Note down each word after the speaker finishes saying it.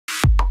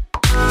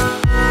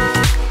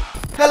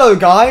Hello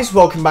guys,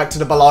 welcome back to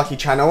the Balarke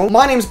channel.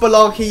 My name's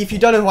Balarke. If you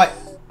don't know who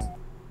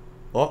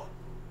What?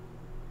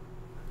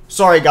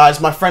 Sorry guys,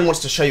 my friend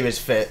wants to show you his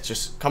fit.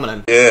 Just come on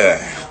in.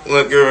 Yeah,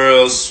 looking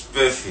real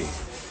spiffy.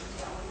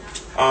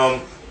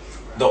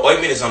 The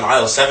ointment is on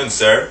aisle 7,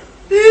 sir.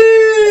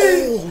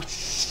 Oh,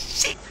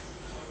 shit.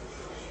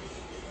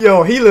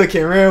 Yo, he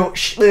looking real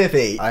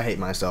spiffy. I hate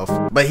myself,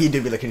 but he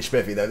do be looking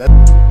spiffy though.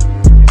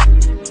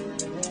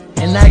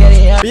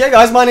 But yeah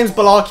guys, my name's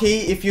Balarke.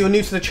 If you're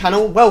new to the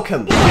channel,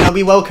 welcome. You know,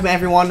 we welcome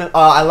everyone.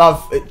 I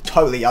love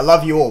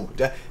you all.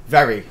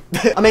 Very.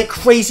 I make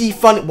crazy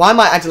fun. Why am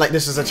I acting like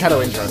this is a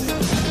channel intro?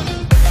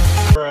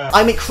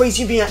 I make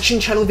crazy reaction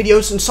channel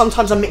videos and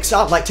sometimes I mix it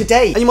up like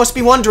today. And you must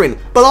be wondering,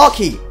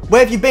 Balarke,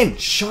 where have you been?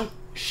 Shut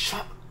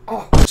up.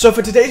 So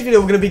for today's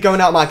video, we're going to be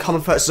going out of my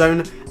comfort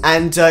zone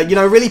and, you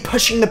know, really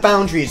pushing the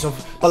boundaries of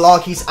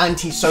Balarke's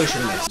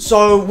anti-socialness.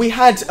 So we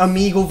had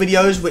Omegle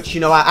videos, which,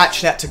 you know, I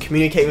actually had to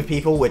communicate with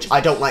people, which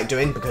I don't like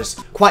doing because,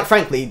 quite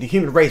frankly, the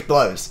human race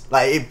blows.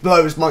 Like, it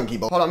blows monkey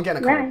balls. Hold on, I'm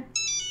getting a call. Yeah.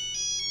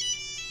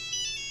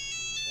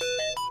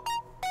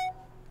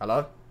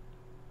 Hello?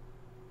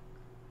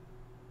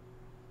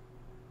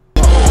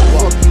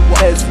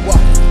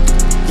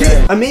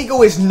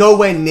 Omegle is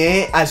nowhere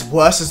near as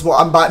worse as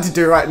what I'm about to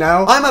do right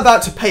now. I'm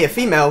about to pay a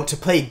female to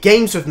play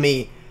games with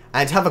me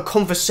and have a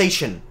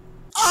conversation.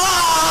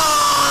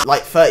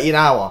 Like 30 an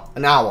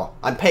hour.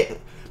 I'm paying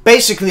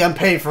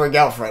for a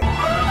girlfriend.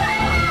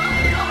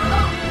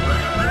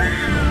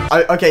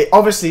 Okay,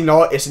 obviously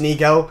not, it's an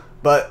e-girl,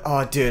 but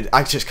oh dude,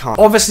 I just can't.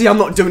 Obviously I'm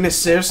not doing this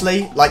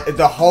seriously, like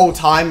the whole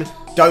time.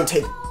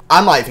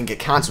 I might even get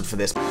cancelled for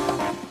this.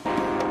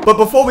 But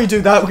before we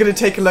do that, we're going to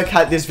take a look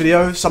at this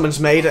video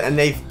someone's made, and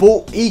they've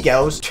bought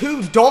e-girls.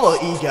 $2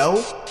 e-girl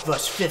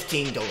versus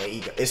 $15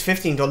 e-girl. Is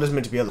 $15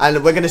 meant to be a...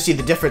 And we're going to see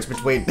the difference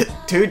between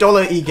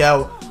 $2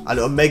 e-girl and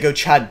Omega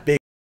Chad Big.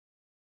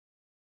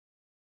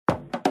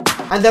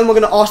 And then we're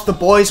going to ask the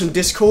boys on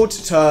Discord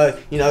to,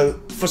 you know,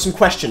 for some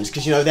questions,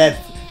 because, you know, they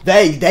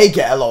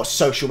get a lot of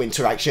social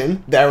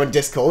interaction there on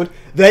Discord.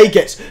 They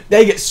get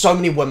so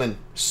many women.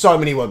 So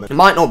many women. It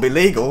might not be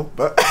legal,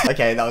 but...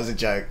 Okay, that was a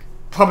joke.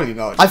 Probably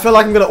not. I feel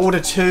like I'm going to order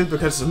 2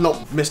 because I'm not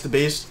Mr.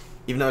 Beast,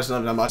 even though it's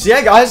not that much. So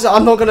yeah, guys,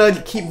 I'm not going to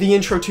keep the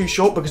intro too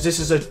short because this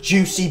is a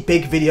juicy,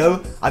 big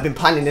video. I've been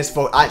planning this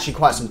for actually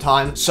quite some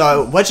time.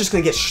 So we're just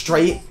going to get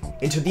straight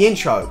into the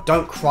intro.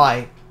 Don't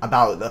cry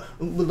about the...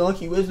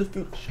 Balarke, where's the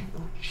food?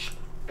 Shut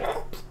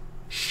up.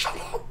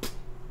 Shut up.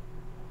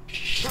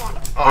 Shut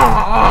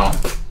up.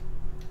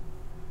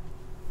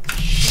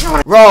 Shut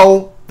up.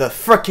 Roll the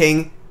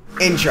freaking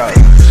intro.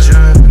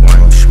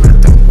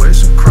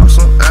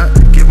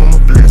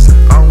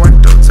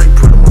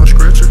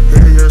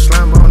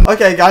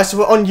 Okay guys, so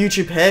we're on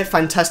YouTube here,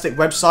 fantastic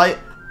website.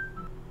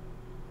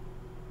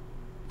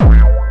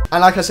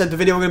 And like I said, the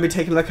video we're going to be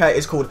taking a look at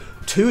is called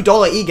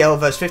 $2 e-girl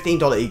versus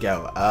 $15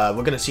 e-girl.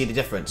 We're going to see the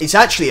difference. It's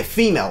actually a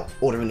female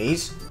ordering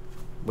these.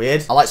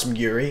 Weird. I like some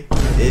Yuri.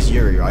 It is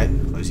Yuri, right?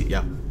 Oh, is it?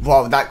 Yeah.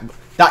 Well, that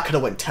could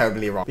have went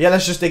terribly wrong. Yeah,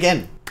 let's just dig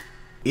in.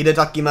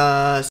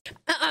 Itadakimasu.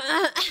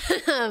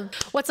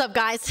 What's up,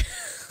 guys?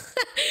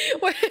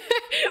 we're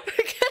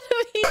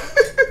gonna be...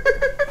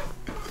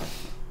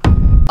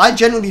 I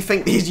genuinely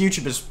think these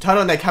YouTubers turn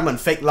on their camera and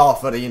fake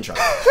laugh for the intro.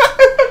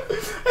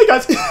 Hey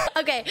guys.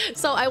 Okay,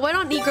 so I went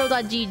on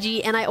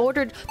negro.gg and I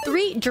ordered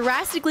 3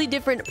 drastically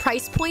different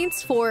price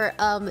points for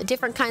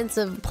different kinds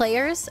of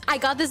players. I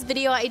got this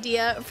video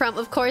idea from,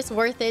 of course,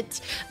 Worth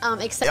It.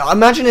 Yeah,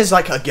 imagine it's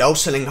like a girl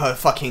selling her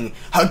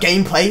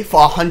gameplay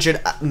for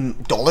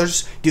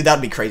 $100. Dude,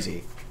 that'd be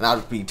crazy. And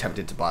I'd be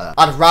tempted to buy that.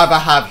 I'd rather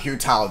have Hugh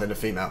Tao than a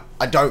female.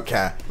 I don't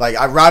care. Like,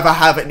 I'd rather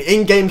have an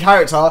in-game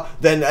character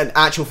than an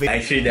actual female.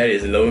 Actually, that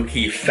is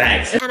low-key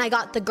facts. And I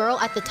got the girl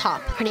at the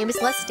top. Her name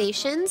is Les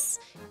Stations,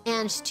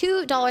 and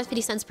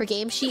 $2.50 per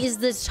game. She is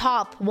the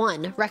top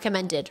one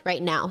recommended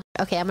right now.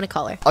 Okay, I'm gonna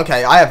call her.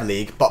 Okay, I have a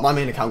league, but my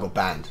main account got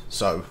banned,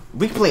 so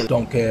we can play.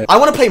 Don't care. I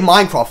want to play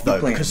Minecraft though,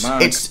 because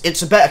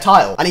it's a better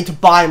tile. I need to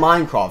buy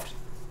Minecraft.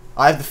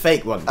 I have the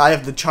fake one. I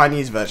have the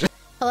Chinese version.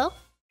 Hello?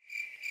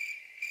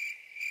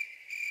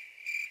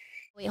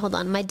 Wait, hold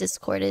on. My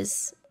Discord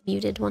is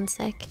muted. 1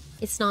 sec.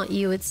 It's not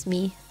you, it's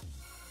me.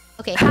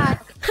 Okay, hi.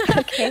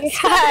 Okay,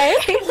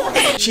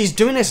 hi. She's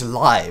doing this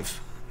live.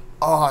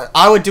 Oh,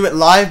 I would do it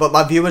live, but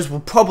my viewers will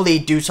probably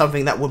do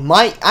something that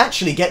might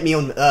actually get me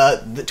on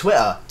the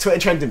Twitter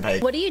trending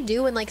page. What do you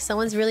do when, like,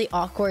 someone's really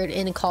awkward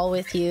in a call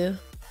with you?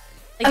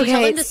 Like, you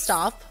tell them to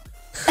stop?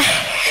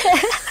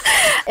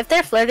 If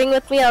they're flirting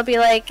with me, I'll be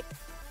like,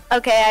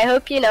 okay, I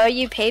hope you know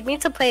you paid me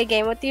to play a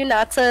game with you,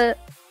 not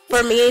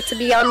for me to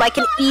be on like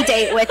an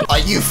e-date with. Are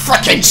you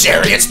fucking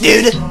serious,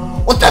 dude?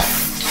 What the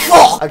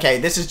fuck? Okay,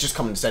 this is just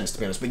common sense to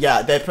be honest, but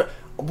yeah,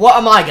 what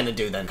am I gonna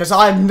do then? Because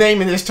I'm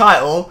naming this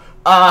title,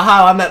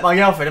 How I Met My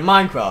Girlfriend in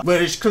Minecraft.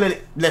 Which clearly,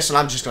 listen,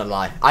 I'm just gonna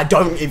lie. I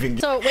don't even.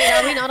 So wait,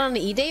 are we not on an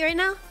e-date right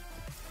now?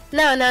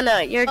 No,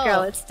 you're a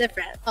girl, it's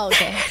different. Oh,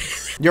 okay.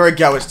 You're a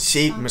girl,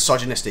 see,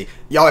 misogynistic.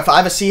 Yo, if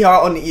I ever see her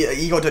on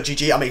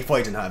ego.gg, I'm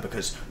avoiding her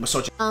because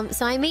misogyny.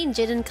 So I main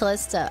Jid and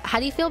Callista. How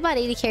do you feel about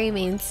AD carry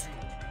mains?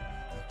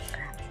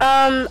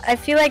 I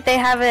feel like they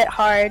have it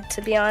hard,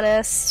 to be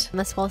honest.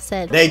 That's well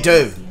said. They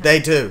do. They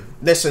do.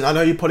 Listen, I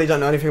know you probably don't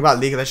know anything about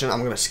League of Legends.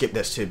 I'm gonna skip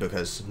this too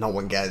because no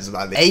one cares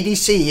about it.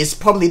 ADC is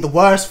probably the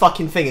worst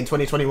fucking thing in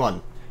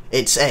 2021.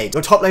 It's A.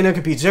 Your top laner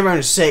could be 0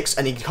 and 6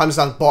 and he comes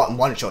down bottom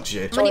one-shots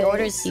you. How many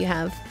orders do you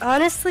have?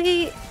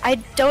 Honestly, I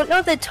don't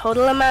know the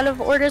total amount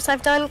of orders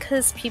I've done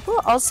because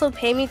people also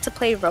pay me to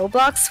play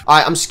Roblox.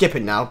 I'm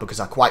skipping now because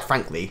I quite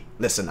frankly,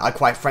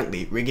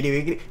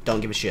 riggedy,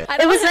 don't give a shit.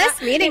 It was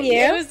nice meeting you.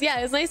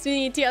 It was nice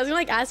meeting you too. I was gonna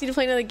like ask you to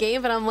play another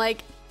game, but I'm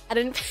like, I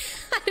didn't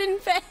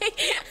pay.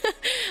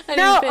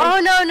 No,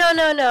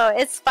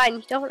 it's fine.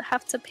 You don't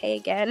have to pay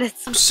again.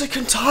 I'm sick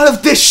and tired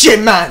of this shit,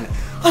 man.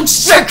 I'm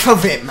sick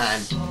of it,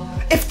 man.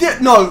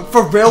 No,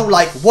 for real,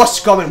 like,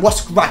 what's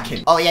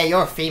racking? Oh yeah,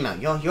 you're a female.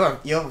 You're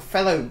a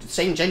fellow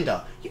same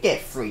gender. You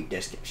get free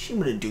discount. She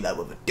wouldn't do that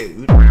with a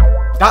dude.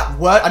 That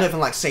word, I don't even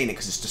like saying it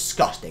because it's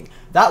disgusting.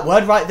 That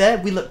word right there,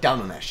 we look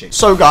down on that shit.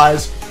 So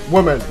guys,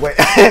 women, wait,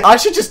 I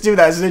should just do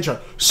that as an intro.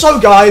 So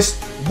guys,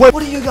 what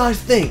do you guys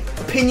think?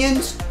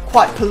 Opinions?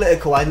 Quite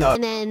political, I know.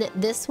 And then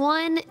this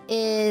one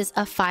is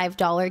a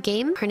 $5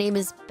 game. Her name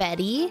is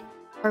Betty,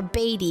 or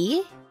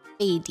Beatty.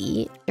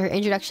 Her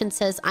introduction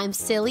says, I'm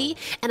silly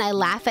and I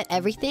laugh at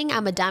everything.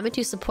 I'm a Diamond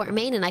 2 support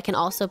main and I can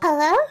also...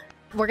 Hello?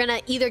 We're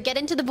gonna either get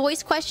into the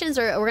voice questions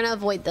or we're gonna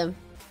avoid them.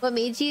 What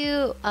made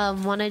you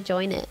want to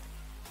join it?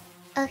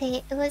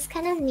 Okay, it was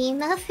kind of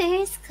meme at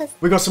first because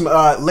we got some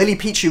Lily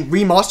Pichu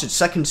remastered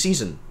 2nd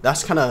season.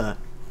 That's kind of...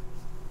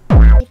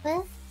 we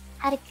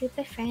had a group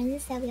of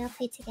friends that we all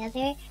played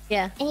together.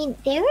 Yeah. I mean,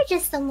 they were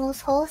just the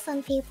most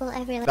wholesome people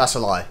ever. That's a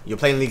lie. You're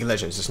playing League of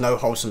Legends. There's no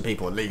wholesome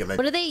people in League of Legends.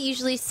 What do they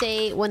usually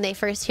say when they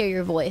first hear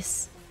your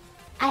voice?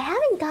 I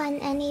haven't gotten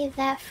any of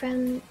that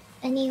from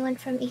anyone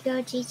from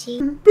Ego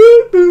GG.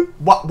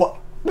 What?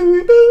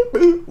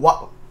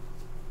 What?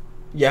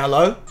 Yeah,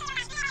 hello?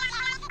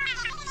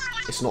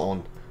 It's not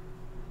on.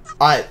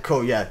 Alright,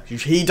 cool, yeah.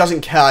 He doesn't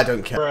care, I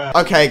don't care.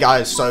 Okay,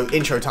 guys, so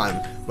intro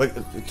time.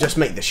 Just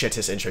make the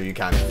shittest intro you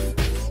can.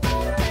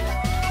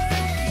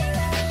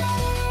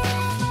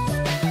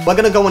 We're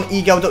gonna go on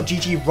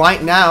egale.gg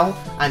right now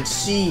and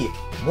see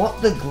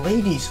what the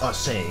ladies are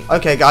saying.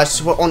 Okay guys,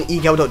 so we're on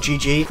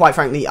egale.gg. Quite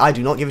frankly, I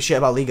do not give a shit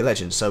about League of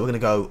Legends, so we're gonna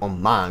go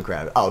on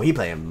Minecraft. Oh, he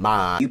playing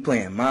Minecraft. You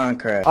playing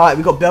Minecraft. Alright,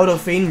 we got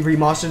Delphine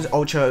remastered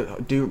Ultra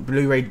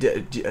Blu-ray.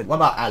 What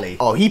about Ali?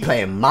 Oh, he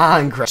playing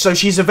Minecraft. So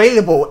she's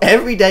available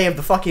every day of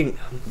the fucking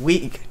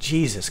week.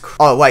 Jesus Christ.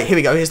 Oh wait, here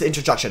we go. Here's the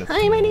introduction.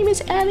 Hi, my name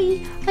is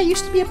Ali. I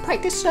used to be a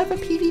practice server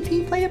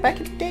PvP player back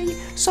in the day,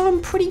 so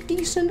I'm pretty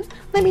decent.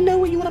 Let me know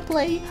what you want to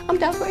play. I'm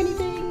down for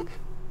anything.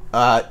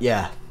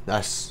 Yeah,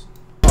 that's...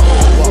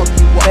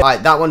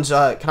 Alright, that one's,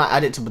 can I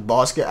add it to the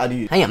basket?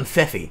 Hey, I'm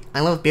Fifi.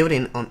 I love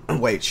building on...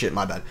 Wait, shit,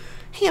 my bad.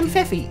 Hey, I'm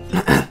Fifi.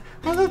 I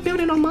love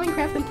building on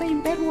Minecraft and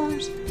playing Bed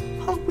Wars.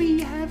 Oh,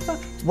 we have...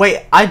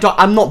 Wait,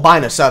 I'm not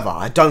buying a server.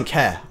 I don't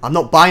care. I'm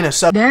not buying a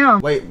server.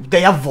 Damn. Wait,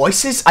 they have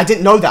voices? I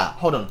didn't know that.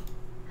 Hold on.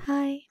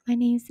 Hi, my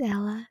name is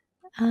Ella.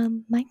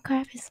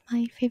 Minecraft is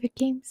my favorite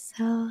game,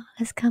 so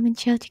let's come and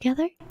chill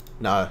together.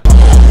 No.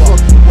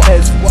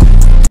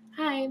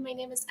 Hi, my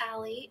name is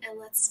Ali, and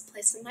let's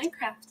play some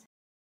Minecraft.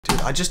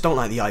 Dude, I just don't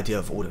like the idea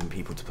of ordering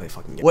people to play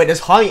fucking Genshin. Wait,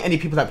 there's hardly any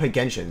people that play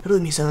Genshin. Hello,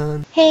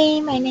 me-san.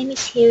 Hey, my name is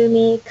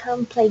Hirumi.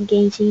 Come play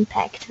Genshin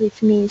Impact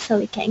with me so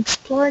we can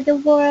explore the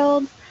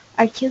world.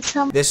 Are you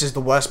some? This is the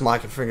worst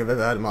mic thing I've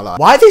ever heard in my life.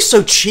 Why are they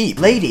so cheap?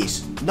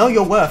 Ladies, know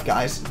your worth,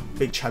 guys.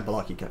 Big Chad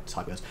Balarke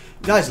type guys.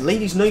 Guys,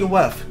 ladies, know your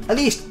worth. At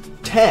least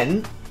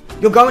 10.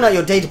 You're going out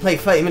your day to play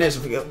 30 minutes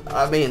of...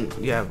 I mean,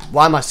 yeah,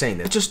 why am I saying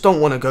this? I just don't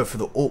want to go for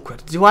the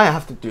awkward. Do I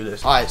have to do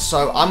this? Alright,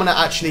 so I'm going to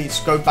actually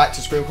go back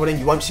to screen recording.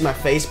 You won't see my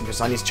face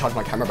because I need to charge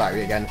my camera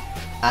battery again.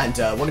 And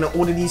we're going to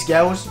order these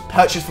girls,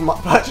 purchase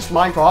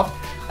Minecraft,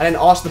 and then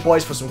ask the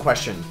boys for some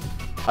questions.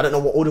 I don't know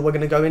what order we're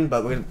going to go in,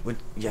 but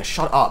yeah,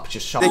 shut up.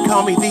 Just shut up. They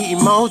call me the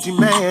emoji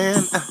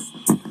man.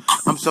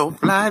 I'm so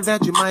fly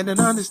that you might not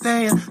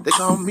understand. They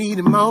call me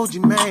the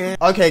emoji man.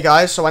 Okay,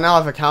 guys, so I now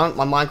have an account.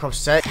 My Minecraft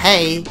set.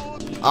 Hey,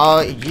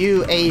 are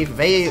you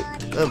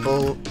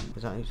available?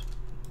 Is that it?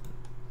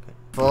 Okay.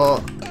 For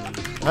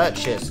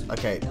purchase?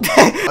 Okay.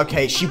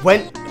 Okay, she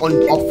went on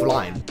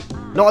offline.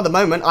 Not at the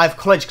moment. I have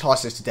college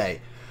classes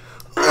today.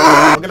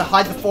 We're gonna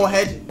hide the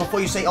forehead before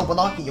you say, "Oh,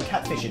 Balarke, you're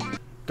catfishing."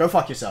 Go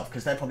fuck yourself,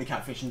 because they're probably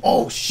catfishing.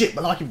 Oh shit,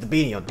 Balarke with the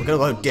beanie on. We're gonna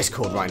go on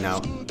Discord right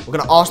now. We're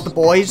gonna ask the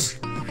boys,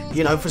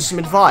 you know, for some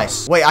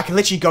advice. Wait, I can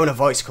literally go in a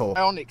voice call.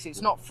 Onyx,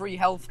 it's not free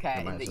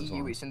healthcare in the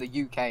EU, it's in the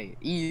UK.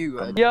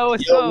 EU. Yo,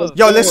 what's up?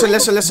 Yo,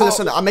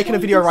 listen. I'm making a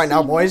video right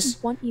now, boys.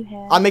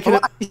 I'm making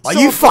a... Are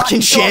you fucking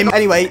shitting?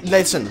 Anyway,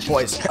 listen,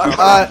 boys.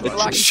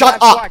 Shut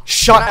up.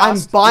 I'm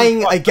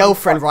buying a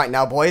girlfriend right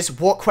now, boys.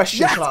 What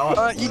question should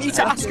I ask? You need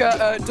to ask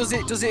her,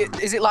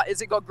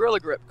 is it got Gorilla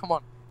Grip? Come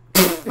on.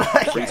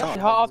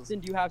 How often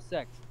do you have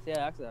sex?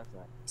 Yeah, ask that.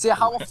 Say,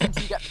 how often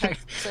do you get pegged?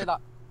 Say that.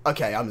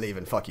 Okay, I'm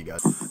leaving. Fuck you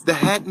guys. The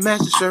hat match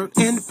the shirt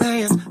and the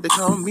pants. They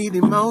call me the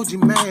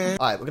emoji man.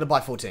 Alright, we're gonna buy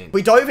full team.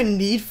 We don't even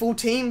need full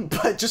team,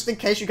 but just in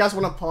case you guys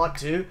want a part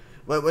 2,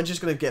 we're just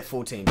gonna get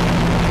full team.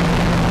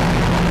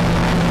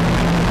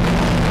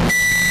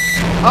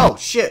 Oh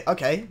shit,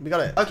 okay, we got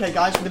it. Okay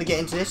guys, we're gonna get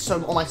into this.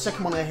 So on my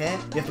second monitor here,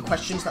 we have the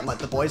questions that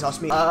the boys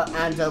asked me.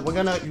 And we're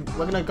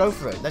gonna go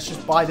for it. Let's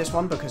just buy this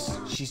one because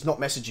she's not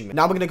messaging me.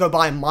 Now we're gonna go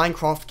buy a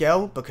Minecraft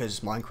girl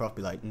because Minecraft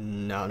be like,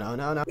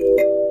 no.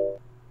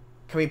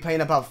 Can we play in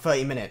about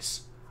 30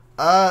 minutes?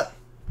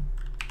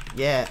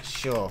 Yeah,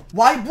 sure.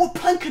 Why, what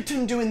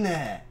Plankerton doing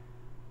there?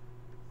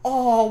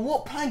 Oh,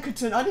 what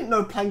Plankerton? I didn't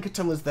know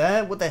Plankerton was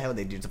there. What the hell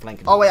did they do to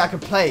Plankerton? Oh, wait, I can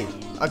play.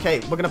 Okay,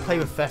 we're gonna play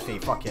with Feffy.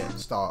 Fuck it,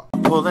 start.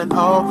 Pulling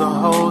all the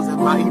holes in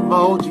my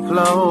emoji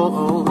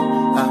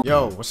clothes.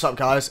 Yo, what's up,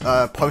 guys?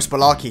 Post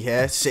Balarke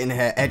here, sitting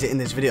here editing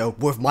this video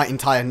with my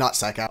entire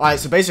nutsack out. Alright,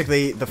 so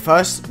basically, the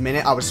first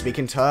minute I was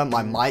speaking to her,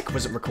 my mic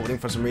wasn't recording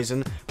for some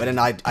reason, but then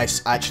I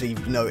actually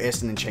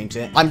noticed and then changed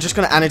it. I'm just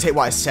gonna annotate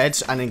what I said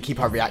and then keep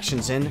her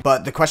reactions in.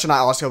 But the question I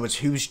asked her was,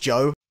 who's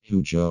Joe?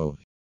 Who Joe?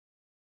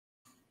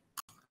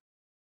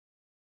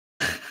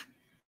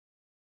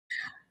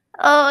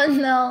 Oh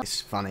no. It's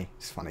funny,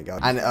 guys.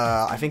 And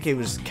I think it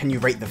was, can you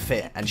rate the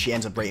fit? And she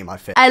ends up rating my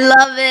fit. I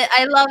love it.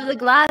 I love the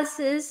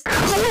glasses.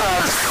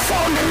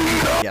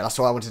 Yeah, that's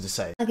all I wanted to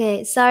say.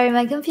 Okay, sorry,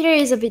 my computer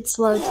is a bit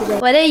slow today.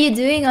 What are you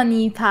doing on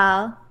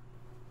ePal?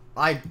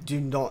 I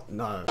do not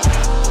know.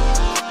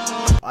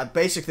 I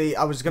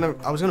was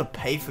gonna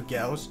pay for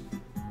girls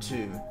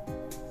to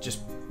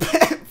just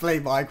play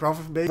Minecraft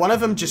with me. One of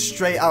them just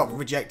straight out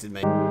rejected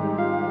me.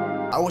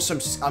 I'm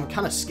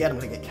kind of scared I'm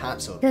gonna get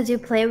cancelled. Because you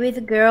play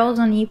with girls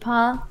on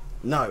ePal?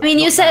 No. I mean,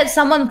 you said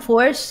someone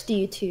forced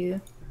you to.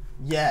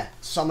 Yeah,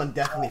 someone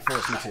definitely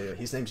forced me to.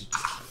 His name's...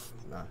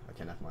 No,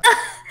 okay, never mind.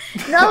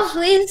 No,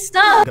 please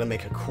stop. We're gonna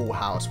make a cool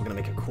house. We're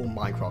gonna make a cool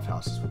Minecraft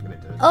house is what we're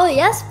gonna do. Oh,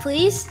 yes,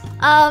 please.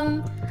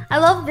 I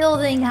love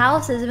building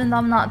houses even though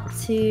I'm not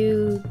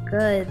too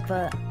good,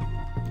 but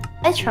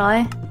I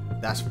try.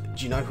 Do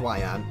you know who I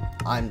am?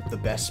 I'm the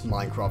best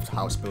Minecraft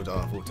house builder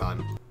of all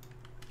time.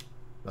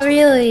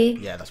 Really?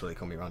 Yeah, that's what they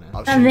call me right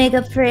now. And make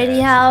a pretty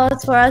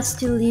house for us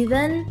to live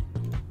in?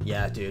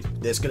 Yeah, dude.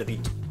 There's gonna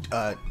be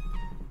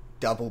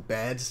double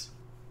beds.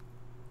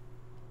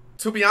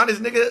 To be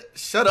honest, nigga,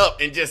 shut up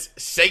and just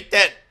shake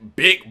that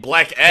big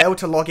black ass. Fail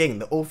to log in.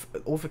 The all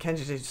for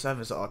Kansas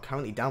servers are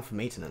currently down for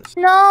maintenance.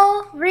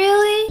 No,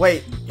 really?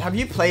 Wait, have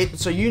you played?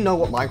 So you know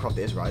what Minecraft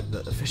is, right?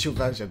 The official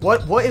version.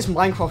 What is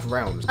Minecraft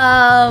Realms?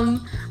 I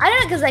don't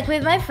know, cause like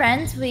with my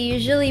friends, we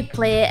usually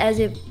play it as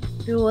if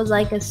it was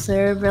like a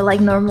server,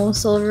 like normal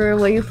server,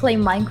 where you play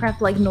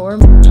Minecraft like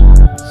normal.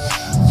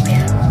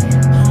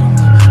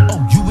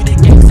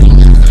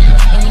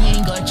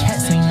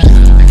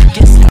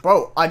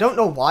 Bro, I don't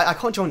know why. I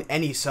can't join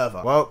any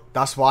server. Well,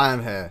 that's why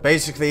I'm here.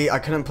 Basically, I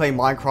couldn't play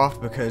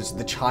Minecraft because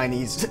the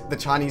Chinese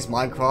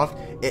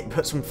Minecraft, it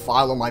put some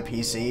file on my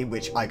PC,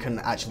 which I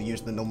couldn't actually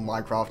use the normal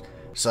Minecraft.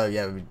 So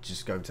yeah, we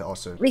just go to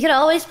Osu. We could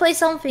always play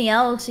something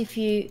else if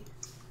you...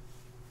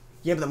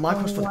 Yeah, but the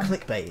Minecraft's for the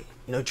clickbait.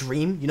 You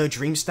know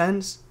Dream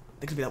stands?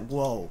 They could be like,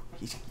 whoa,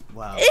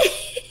 wow.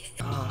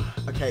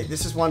 Okay,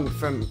 this is one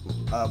from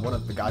one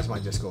of the guys in my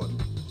Discord.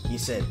 He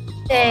said,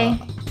 hey.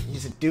 He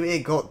said, do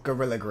it got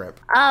gorilla grip?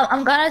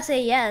 I'm gonna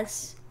say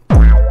yes.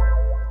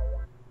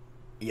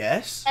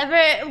 Yes?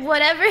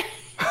 Whatever.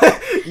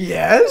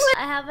 Yes?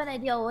 I have an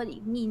idea what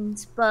it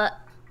means, but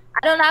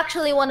I don't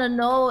actually want to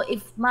know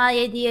if my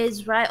idea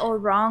is right or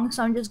wrong,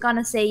 so I'm just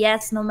gonna say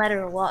yes no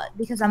matter what,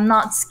 because I'm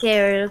not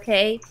scared,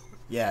 okay?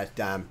 Yeah,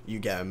 damn, you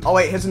get him. Oh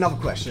wait, here's another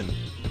question.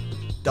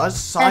 Does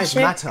size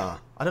matter?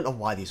 I don't know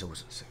why these are...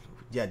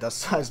 Yeah, does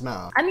size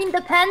matter? I mean,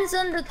 depends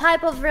on the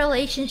type of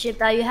relationship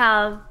that you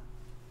have.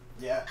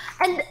 Yeah.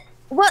 And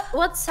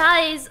what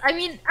size? I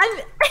mean,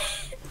 I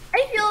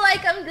feel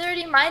like I'm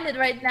dirty-minded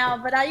right now,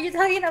 but are you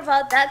talking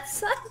about that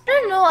size? I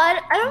don't know.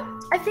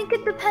 I think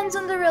it depends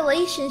on the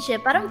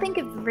relationship. I don't think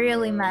it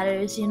really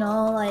matters, you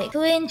know? Like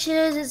 2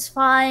 inches is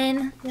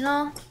fine, you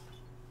know?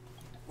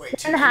 Wait, you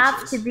don't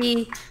have to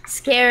be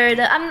scared.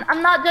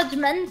 I'm not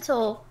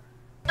judgmental.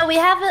 No, we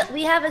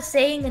have a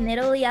saying in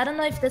Italy. I don't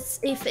know if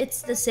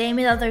it's the same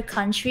in other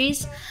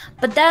countries,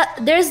 but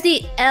there's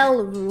the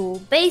L rule.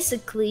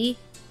 Basically,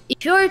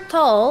 if you're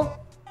tall,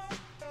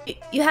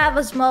 you have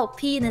a small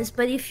penis,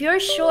 but if you're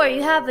short,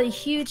 you have a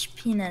huge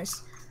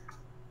penis.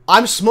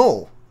 I'm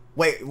small.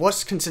 Wait,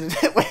 what's considered?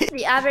 Wait.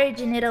 The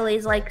average in Italy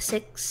is like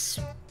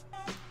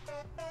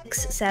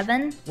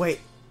 6'7". Wait.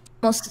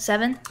 Almost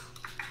 7.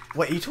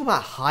 Wait, are you talking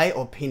about height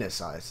or penis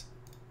size?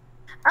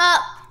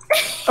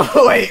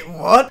 Wait,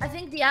 what? I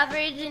think the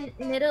average in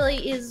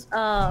Italy is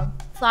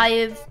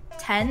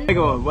 5'10".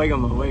 Wait a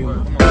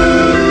minute.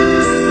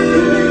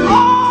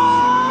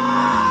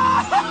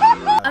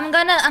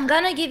 I'm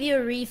gonna give you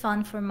a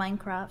refund for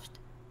Minecraft.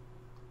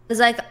 Cause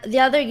like the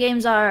other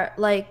games are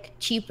like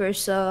cheaper,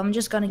 so I'm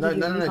just gonna give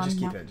you a refund. No,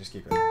 just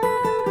keep it.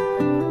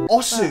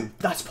 Osu,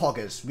 that's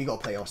poggers. We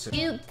gotta play Osu.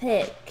 You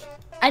pick.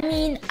 I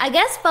mean, I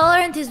guess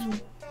Valorant is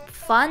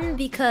fun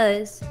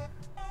because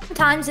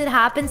sometimes it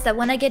happens that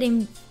when I get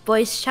in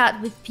voice chat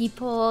with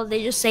people,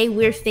 they just say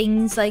weird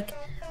things like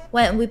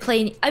when we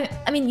play.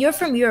 I mean, you're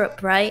from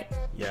Europe, right?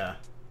 Yeah.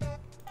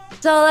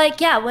 So like,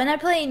 yeah, when I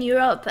play in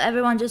Europe,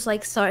 everyone just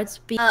like starts.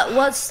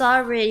 What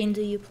star rating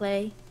do you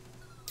play?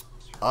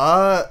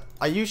 I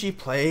usually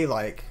play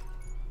like.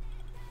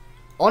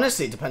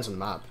 Honestly, it depends on the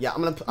map. Yeah,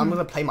 I'm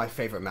gonna play my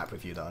favorite map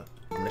with you though.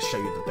 I'm gonna show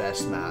you the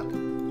best map.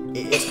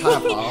 It's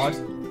kind of hard,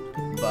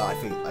 but I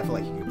feel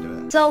like you can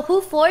do it. So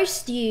who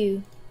forced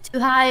you to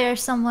hire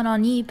someone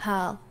on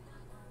ePal?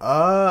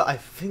 I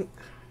think.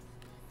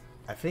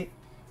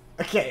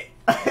 Okay.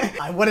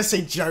 I want to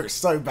say jokes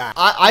so bad.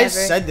 I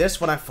said this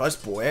when I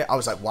first bought it. I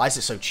was like, why is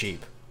it so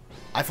cheap?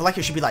 I feel like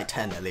it should be like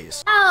 10 at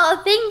least.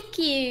 Oh, thank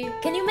you.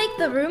 Can you make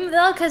the room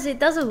though? Cause it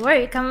doesn't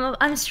work.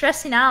 I'm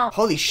stressing out.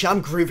 Holy shit,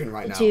 I'm grooving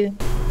right now.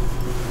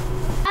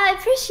 I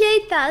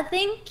appreciate that.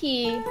 Thank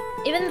you.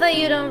 Even though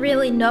you don't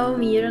really know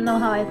me, you don't know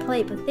how I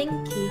play, but thank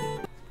you.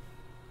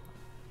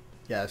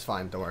 Yeah, it's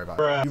fine. Don't worry about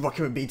it. You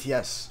rocking with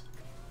BTS?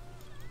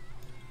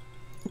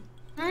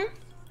 Hmm?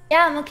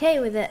 Yeah, I'm okay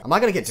with it. Am I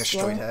gonna get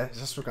destroyed here? Is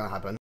this what's gonna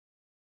happen?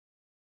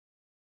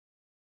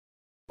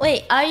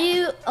 Wait, are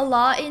you a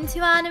lot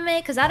into anime?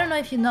 Because I don't know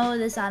if you know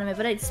this anime,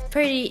 but it's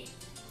pretty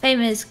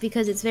famous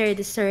because it's very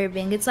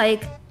disturbing. It's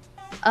like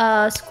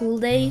School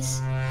Days.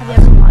 Have you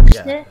ever watched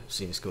it? Yeah, I've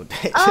seen School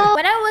Days. Oh,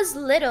 when I was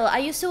little, I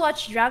used to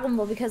watch Dragon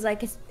Ball because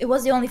like it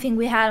was the only thing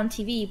we had on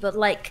TV. But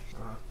like,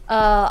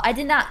 I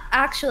did not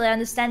actually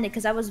understand it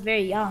because I was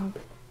very young.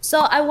 So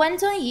I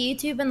went on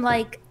YouTube and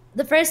like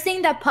the first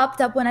thing that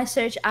popped up when I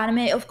searched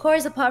anime, of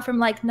course, apart from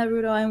like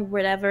Naruto and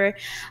whatever,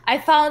 I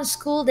found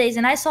School Days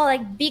and I saw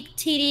like Big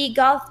Titty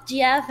Goth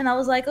GF and I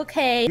was like,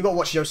 okay. You gotta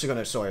watch Yosuga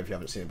no Sora if you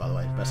haven't seen it, by the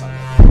way. Best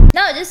anime.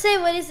 No, just say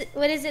what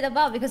is it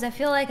about, because I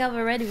feel like I've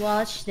already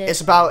watched it.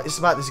 It's about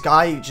this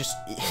guy who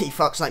he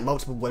fucks like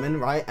multiple women,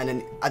 right? And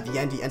then at the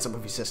end he ends up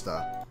with his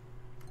sister.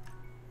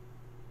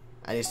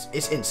 And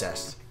it's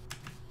incest.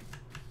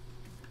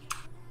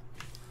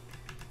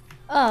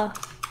 Oh.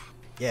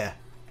 Yeah.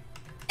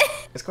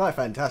 It's quite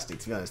fantastic,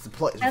 to be honest. The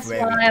plot is That's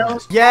very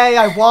wild. good. Yay,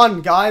 I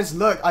won, guys!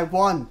 Look, I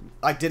won!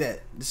 I did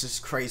it. This is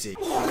crazy.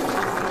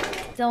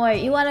 Don't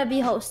worry, you wanna be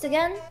host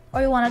again?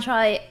 Or you wanna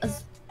try a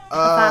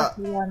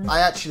faster one? I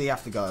actually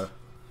have to go.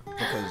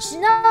 Because...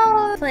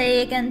 No! Play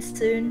again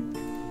soon.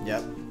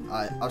 Yep.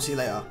 Alright, I'll see you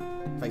later.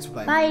 Thanks for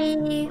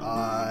playing.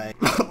 Bye!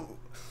 Bye.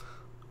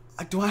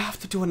 Do I have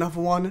to do another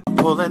one?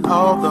 Pulling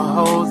all the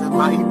holes in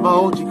my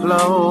emoji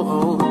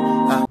clothes.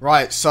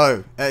 Right,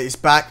 so it's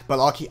back,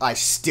 Balarke. I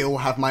still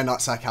have my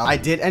nutsack out. I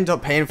did end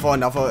up paying for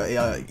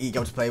another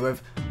ego to play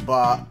with,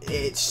 but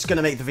it's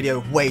gonna make the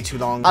video way too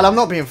long. And I'm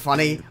not being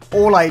funny.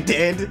 All I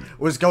did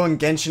was go on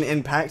Genshin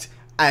Impact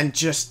and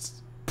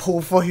just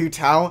pull for Hu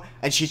Tao,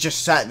 and she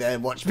just sat there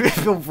and watched me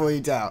pull for Hu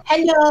Tao.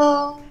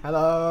 Hello.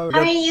 Hello. How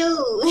are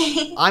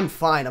you? I'm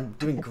fine. I'm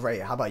doing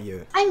great. How about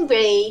you? I'm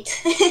great.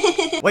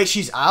 Wait,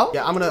 she's out?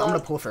 Yeah, I'm gonna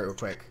pull for it real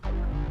quick.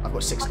 I've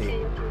got 16.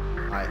 Okay.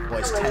 Alright,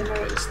 boys, 10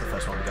 is the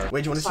first one to go.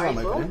 Wait, do you want to see what I'm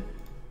opening?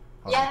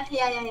 Yeah.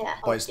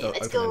 Boys, okay,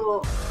 let's opening.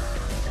 go.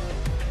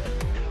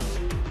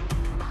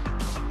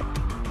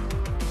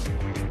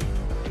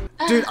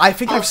 Dude, I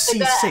think I have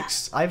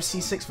C6. I have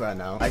C6 right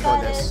now. I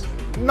got this.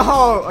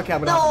 No! Okay,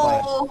 I'm gonna have to buy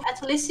it. No,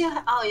 at least you.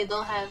 Oh, you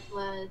don't have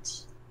much.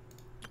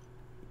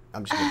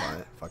 I'm just gonna buy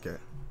it. Fuck it.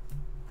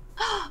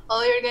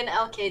 Oh, you're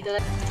gonna. Okay, then.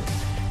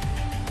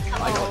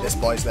 I got this,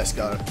 boys. Let's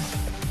go.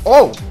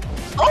 Oh!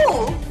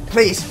 Oh!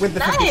 Please, with the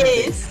 50.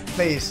 Nice!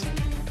 Please.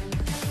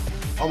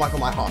 Oh my god,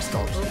 my heart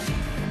stopped.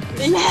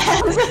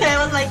 Yes! I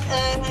was like,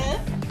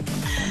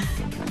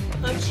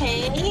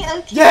 Okay.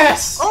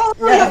 Yes! Oh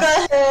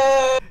yes!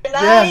 my god!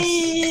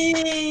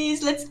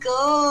 Nice! Let's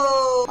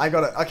go! I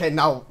got it. Okay,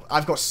 now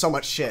I've got so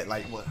much shit.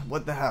 Like,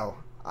 what the hell?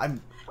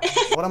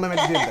 What am I meant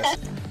to do with this?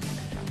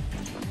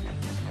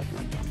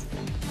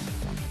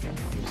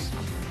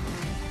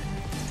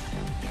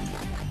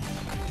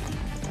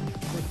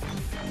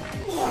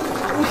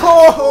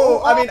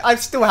 Oh! I mean, I'm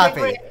still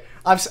happy.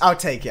 I'll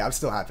take it. I'm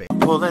still happy.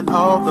 Pulling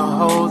all the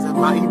holes in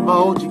my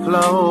emoji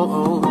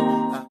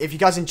clothes. If you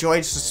guys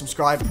enjoyed, just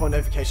subscribe, put on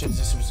notifications.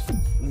 This was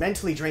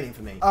mentally draining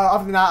for me.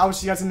 Other than that, I will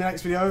see you guys in the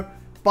next video.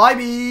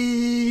 Bye-bye!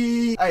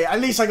 Hey, at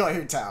least I got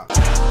Hu Tao.